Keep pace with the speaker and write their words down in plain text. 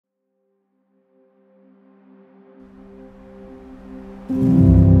Good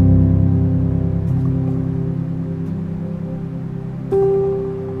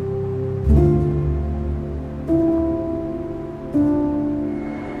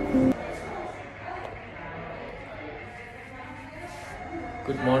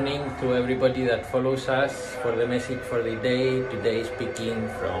morning to everybody that follows us for the message for the day. Today speaking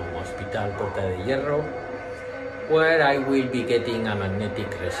from Hospital Puerta de Hierro, where I will be getting a magnetic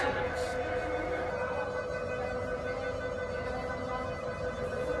resonance.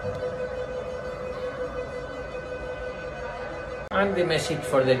 And the message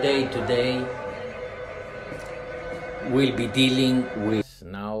for the day today will be dealing with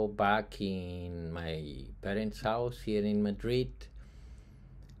now back in my parents' house here in Madrid.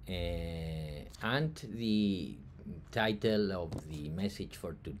 And the title of the message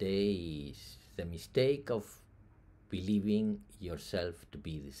for today is The Mistake of Believing Yourself to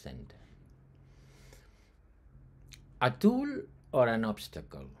be the Center. A tool or an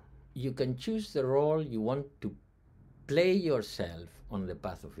obstacle. You can choose the role you want to play yourself on the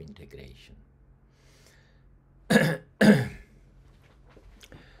path of integration.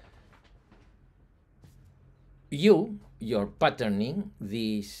 Your patterning,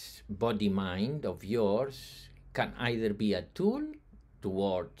 this body-mind of yours, can either be a tool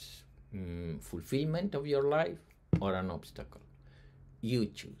towards fulfillment of your life or an obstacle. You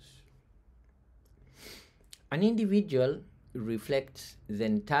choose. An individual reflects the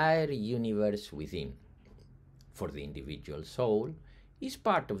entire universe within. For the individual soul is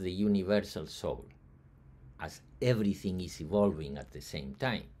part of the universal soul, as everything is evolving at the same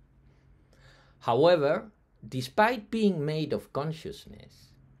time. However, despite being made of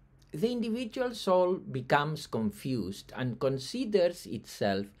consciousness, the individual soul becomes confused and considers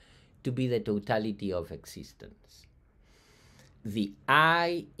itself to be the totality of existence. The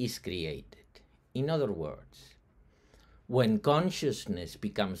I is created. In other words, when consciousness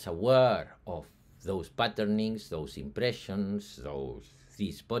becomes aware of those patternings, those impressions,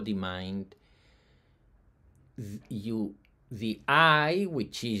 this body-mind, the I,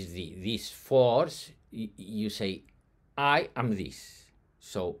 which is this force, you say, I am this.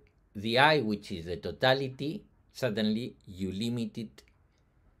 So the I, which is the totality, suddenly you limit it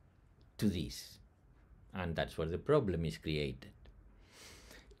to this. And that's where the problem is created.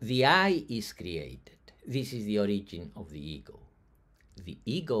 The I is created. This is the origin of the ego. The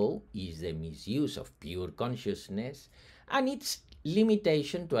ego is the misuse of pure consciousness and its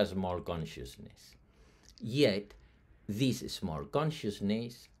limitation to a small consciousness. Yet, this small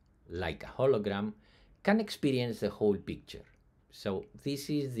consciousness, like a hologram, can experience the whole picture. So this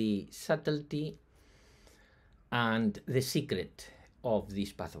is the subtlety and the secret of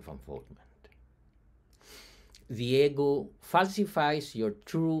this path of unfoldment. The ego falsifies your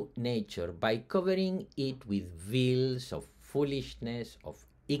true nature by covering it with veils of foolishness, of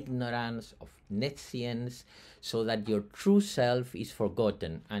ignorance, of nescience, so that your true self is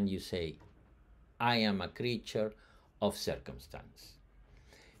forgotten and you say, I am a creature of circumstance.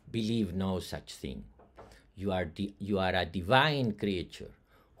 Believe no such thing. You are a divine creature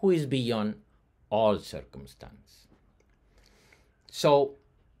who is beyond all circumstance. So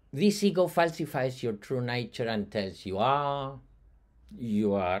this ego falsifies your true nature and tells you,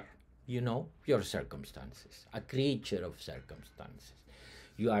 you are, your circumstances, a creature of circumstances.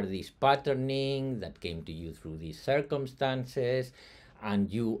 You are this patterning that came to you through these circumstances, and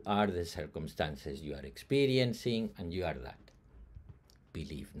you are the circumstances you are experiencing, and you are that.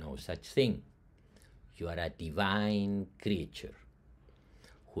 Believe no such thing. You are a divine creature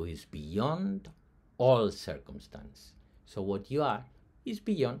who is beyond all circumstance. So what you are is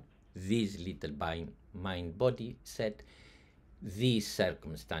beyond this little mind body set, these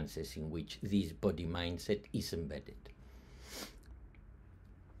circumstances in which this body mindset is embedded.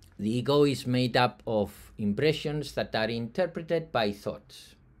 The ego is made up of impressions that are interpreted by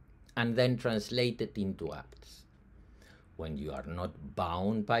thoughts and then translated into acts. When you are not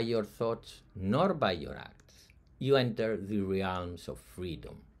bound by your thoughts nor by your acts, you enter the realms of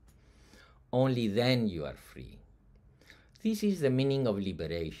freedom. Only then you are free. This is the meaning of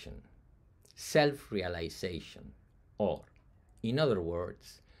liberation, self-realization, or, in other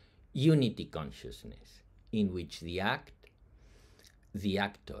words, unity consciousness, in which the act, the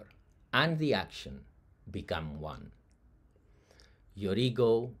actor, and the action become one. Your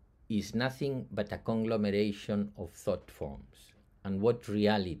ego is nothing but a conglomeration of thought forms. And what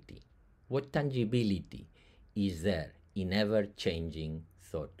reality, what tangibility is there in ever-changing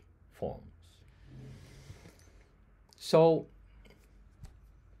thought forms? So,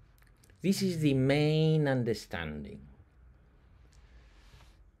 this is the main understanding.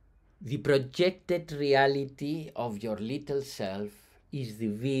 The projected reality of your little self is the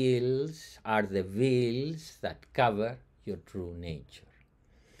veils, are the veils that cover your true nature.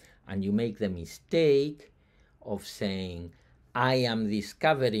 And you make the mistake of saying, I am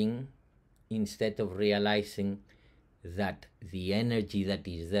discovering, instead of realizing that the energy that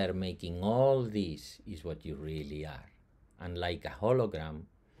is there making all this is what you really are. And like a hologram,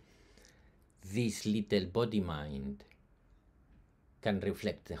 this little body mind can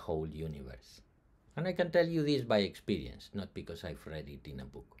reflect the whole universe. And I can tell you this by experience, not because I've read it in a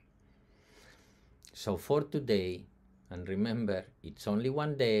book. So for today, and remember, it's only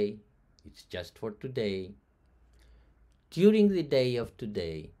one day, it's just for today. During the day of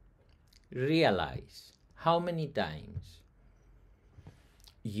today, realize how many times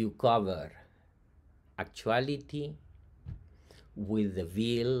you cover actuality with the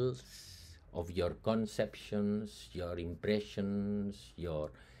veils of your conceptions, your impressions,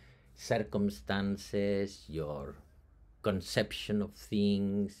 your circumstances, your conception of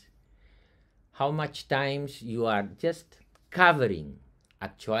things. How much times you are just covering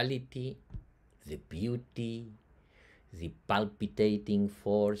actuality, the beauty, the palpitating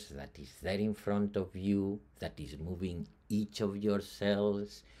force that is there in front of you, that is moving each of your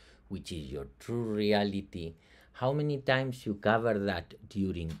cells, which is your true reality. How many times you cover that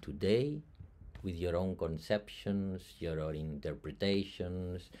during today with your own conceptions, your own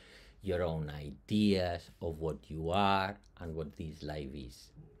interpretations, your own ideas of what you are and what this life is.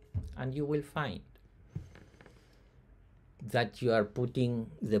 And you will find that you are putting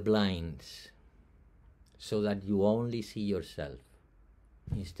the blinds so that you only see yourself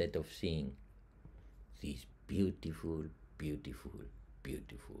instead of seeing this beautiful, beautiful,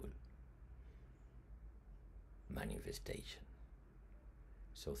 beautiful manifestation.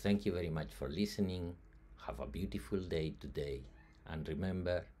 So thank you very much for listening. Have a beautiful day today. And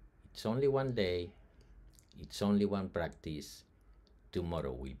remember, it's only one day, it's only one practice.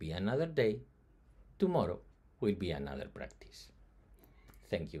 Tomorrow will be another day. Tomorrow will be another practice.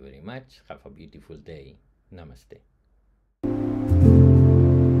 Thank you very much. Have a beautiful day. Namaste.